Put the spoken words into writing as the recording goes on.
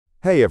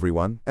Hey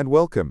everyone, and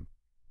welcome.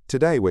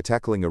 Today we're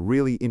tackling a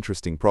really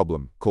interesting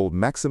problem called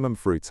maximum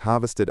fruits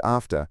harvested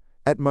after,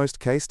 at most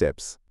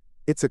k-steps.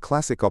 It's a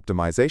classic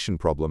optimization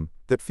problem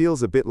that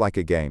feels a bit like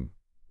a game.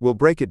 We'll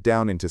break it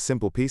down into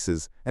simple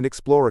pieces and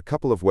explore a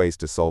couple of ways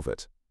to solve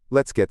it.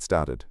 Let's get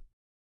started.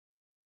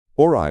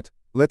 Alright,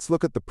 let's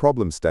look at the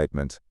problem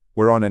statement.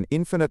 We're on an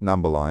infinite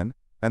number line,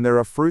 and there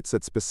are fruits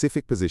at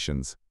specific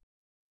positions.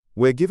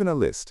 We're given a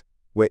list,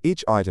 where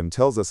each item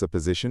tells us a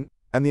position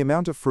and the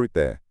amount of fruit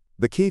there.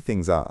 The key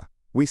things are,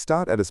 we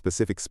start at a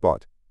specific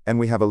spot, and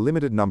we have a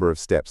limited number of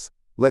steps.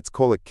 Let's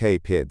call it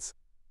k-peds.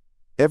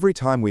 Every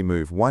time we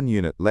move 1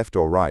 unit left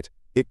or right,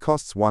 it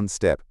costs 1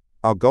 step.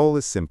 Our goal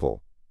is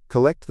simple.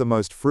 Collect the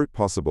most fruit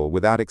possible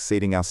without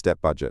exceeding our step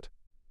budget.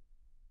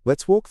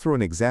 Let's walk through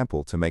an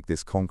example to make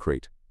this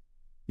concrete.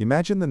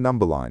 Imagine the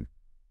number line.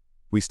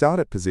 We start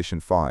at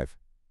position 5.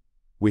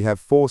 We have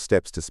 4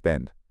 steps to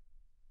spend.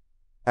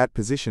 At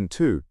position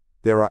 2,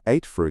 there are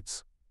 8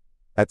 fruits.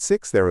 At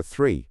 6 there are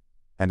 3,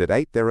 and at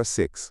 8 there are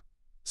 6.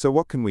 So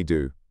what can we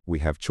do? We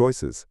have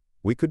choices.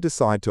 We could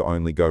decide to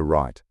only go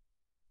right.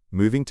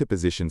 Moving to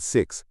position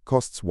 6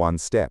 costs 1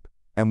 step,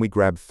 and we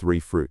grab 3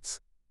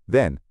 fruits.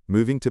 Then,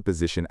 moving to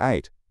position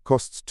 8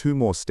 costs 2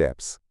 more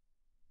steps.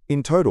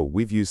 In total,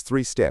 we've used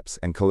 3 steps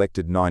and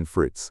collected 9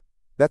 fruits.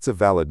 That's a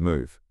valid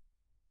move.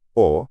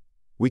 Or,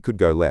 we could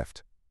go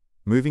left.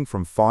 Moving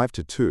from 5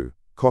 to 2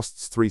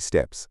 costs 3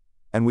 steps,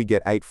 and we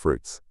get 8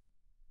 fruits.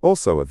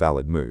 Also a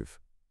valid move.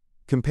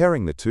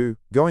 Comparing the two,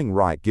 going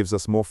right gives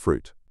us more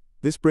fruit.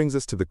 This brings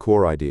us to the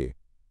core idea.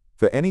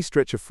 For any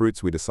stretch of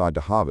fruits we decide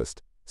to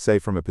harvest, say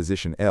from a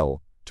position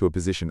L to a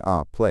position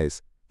R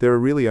place, there are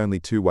really only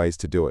 2 ways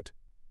to do it.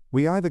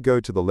 We either go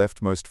to the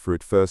leftmost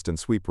fruit first and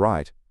sweep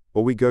right,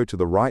 or we go to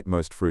the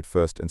rightmost fruit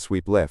first and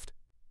sweep left.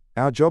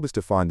 Our job is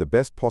to find the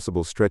best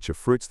possible stretch of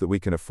fruits that we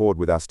can afford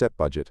with our step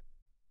budget.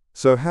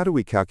 So how do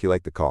we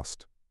calculate the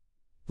cost?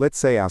 Let's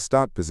say our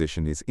start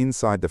position is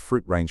inside the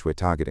fruit range we're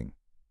targeting.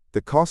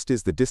 The cost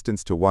is the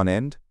distance to one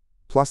end,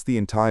 plus the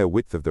entire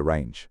width of the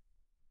range.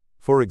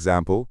 For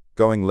example,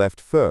 going left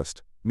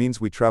first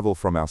means we travel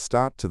from our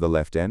start to the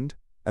left end,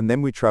 and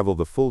then we travel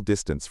the full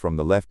distance from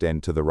the left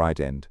end to the right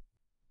end.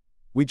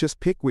 We just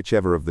pick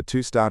whichever of the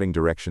 2 starting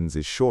directions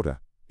is shorter.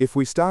 If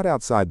we start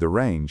outside the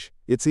range,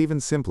 it's even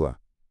simpler.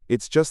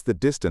 It's just the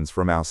distance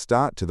from our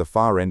start to the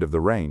far end of the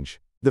range.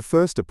 The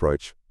first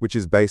approach, which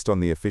is based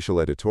on the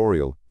official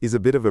editorial, is a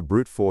bit of a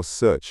brute force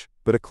search,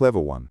 but a clever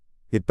one.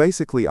 It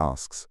basically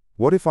asks,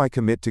 what if I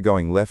commit to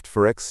going left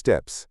for X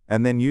steps,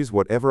 and then use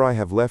whatever I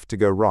have left to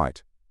go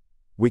right?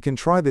 We can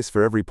try this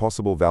for every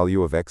possible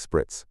value of X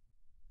sprits.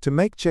 To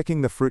make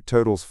checking the fruit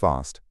totals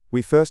fast,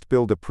 we first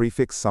build a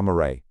prefix sum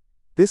array.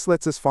 This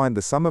lets us find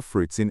the sum of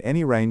fruits in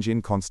any range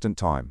in constant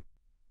time.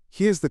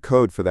 Here's the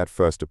code for that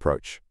first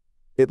approach.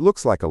 It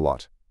looks like a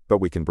lot, but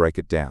we can break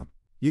it down.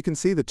 You can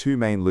see the 2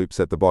 main loops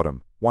at the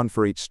bottom, one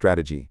for each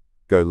strategy.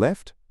 Go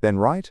left, then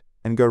right,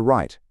 and go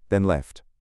right, then left.